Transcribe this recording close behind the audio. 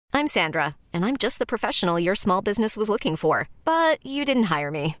I'm Sandra, and I'm just the professional your small business was looking for. But you didn't hire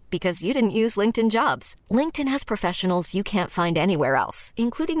me because you didn't use LinkedIn Jobs. LinkedIn has professionals you can't find anywhere else,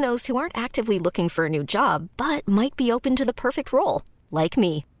 including those who aren't actively looking for a new job, but might be open to the perfect role, like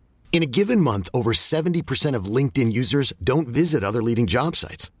me. In a given month, over 70% of LinkedIn users don't visit other leading job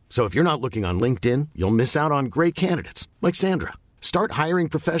sites. So if you're not looking on LinkedIn, you'll miss out on great candidates like Sandra. Start hiring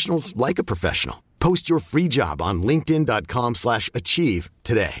professionals like a professional. Post your free job on linkedin.com/achieve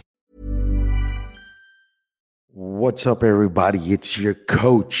today. What's up, everybody? It's your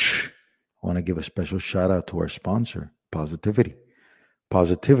coach. I want to give a special shout out to our sponsor, Positivity.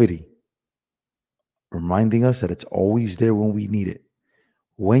 Positivity, reminding us that it's always there when we need it.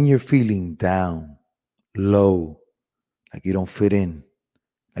 When you're feeling down, low, like you don't fit in,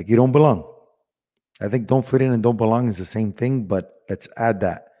 like you don't belong. I think don't fit in and don't belong is the same thing, but let's add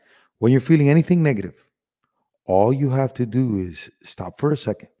that. When you're feeling anything negative, all you have to do is stop for a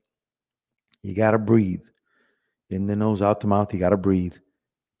second. You got to breathe. In the nose, out the mouth, you got to breathe.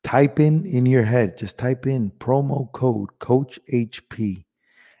 Type in your head, just type in promo code CoachHP,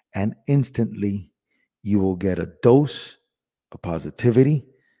 and instantly you will get a dose of positivity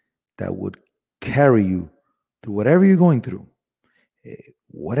that would carry you through whatever you're going through.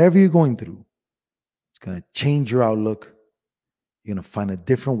 Whatever you're going through, it's going to change your outlook. You're going to find a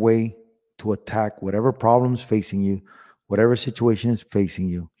different way to attack whatever problem's facing you, whatever situation is facing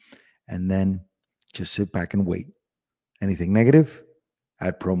you, and then just sit back and wait. Anything negative,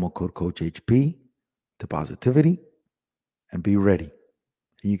 add promo code CoachHP to positivity and be ready.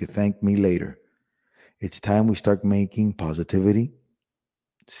 And you can thank me later. It's time we start making positivity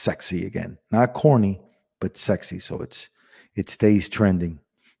sexy again. Not corny, but sexy. So it stays trending.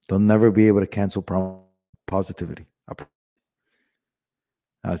 They'll never be able to cancel positivity. Now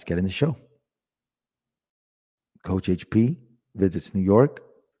let's get in the show. Coach HP visits New York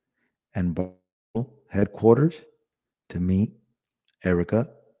and Barstool headquarters to meet Erika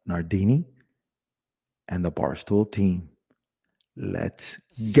Nardini and the Barstool team. Let's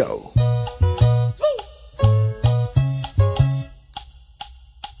go.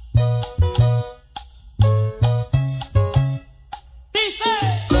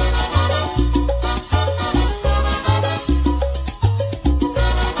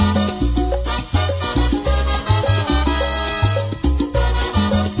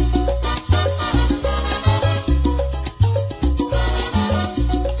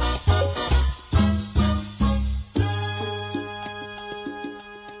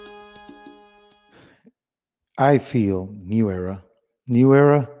 I feel new era. New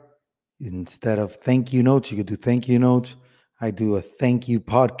era, instead of thank you notes, you could do thank you notes. I do a thank you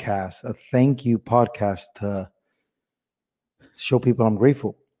podcast to show people I'm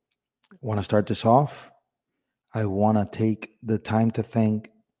grateful. I want to start this off. I want to take the time to thank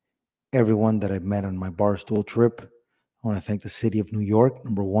everyone that I've met on my Barstool trip. I want to thank the city of New York,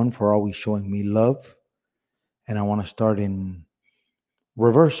 number one, for always showing me love. And I want to start in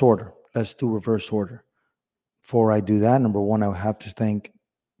reverse order. Let's do reverse order. Before I do that, number one, I would have to thank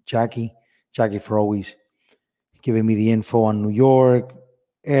Jackie for always giving me the info on New York,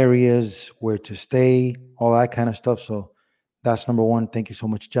 areas, where to stay, all that kind of stuff. So that's number one. Thank you so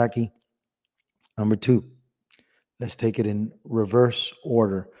much, Jackie. Number two, let's take it in reverse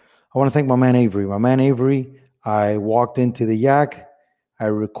order. I want to thank my man Avery. I walked into the Yak. I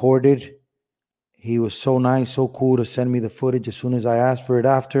recorded. He was so nice, so cool to send me the footage as soon as I asked for it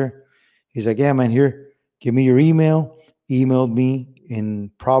after. He's like, yeah, man, here. Give me your email. Emailed me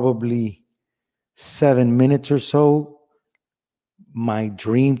in probably 7 minutes or so. My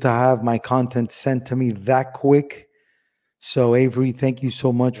dream to have my content sent to me that quick. So Avery, thank you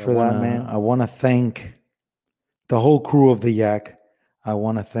so much for that, man. I want to thank the whole crew of the Yak. I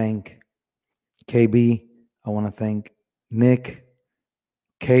want to thank KB. I want to thank Nick,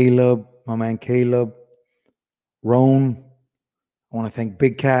 Caleb, my man Caleb, Roan. I want to thank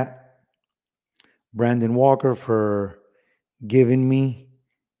Big Cat, Brandon Walker for giving me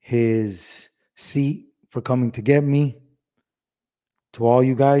his seat, for coming to get me. To all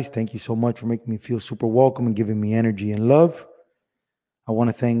you guys, thank you so much for making me feel super welcome and giving me energy and love. I want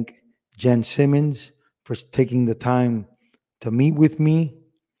to thank Jen Simmons for taking the time to meet with me,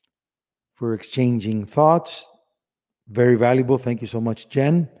 for exchanging thoughts. Very valuable. Thank you so much,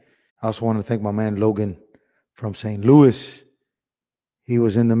 Jen. I also want to thank my man Logan from St. Louis. He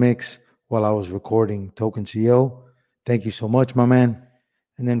was in the mix while I was recording Token CEO. Thank you so much, my man.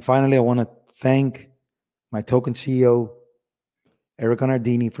 And then finally, I want to thank my Token CEO, Erika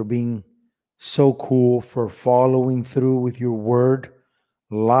Nardini, for being so cool, for following through with your word.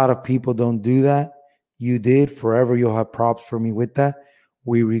 A lot of people don't do that. You did. Forever, you'll have props for me with that.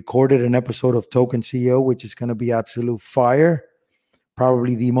 We recorded an episode of Token CEO, which is going to be absolute fire.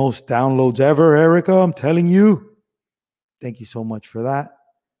 Probably the most downloads ever, Erica. I'm telling you. Thank you so much for that.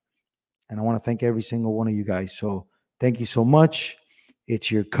 And I want to thank every single one of you guys. So thank you so much.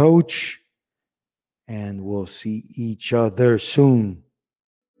 It's your coach. And we'll see each other soon.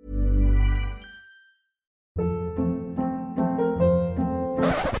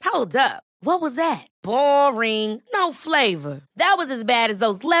 Hold up. What was that? Boring. No flavor. That was as bad as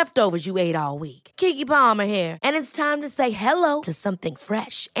those leftovers you ate all week. Keke Palmer here. And it's time to say hello to something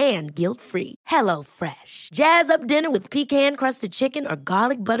fresh and guilt-free. Hello Fresh. Jazz up dinner with pecan-crusted chicken or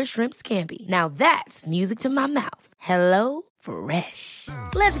garlic butter shrimp scampi. Now that's music to my mouth. Hello Fresh.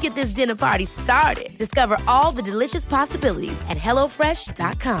 Let's get this dinner party started. Discover all the delicious possibilities at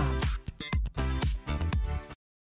HelloFresh.com.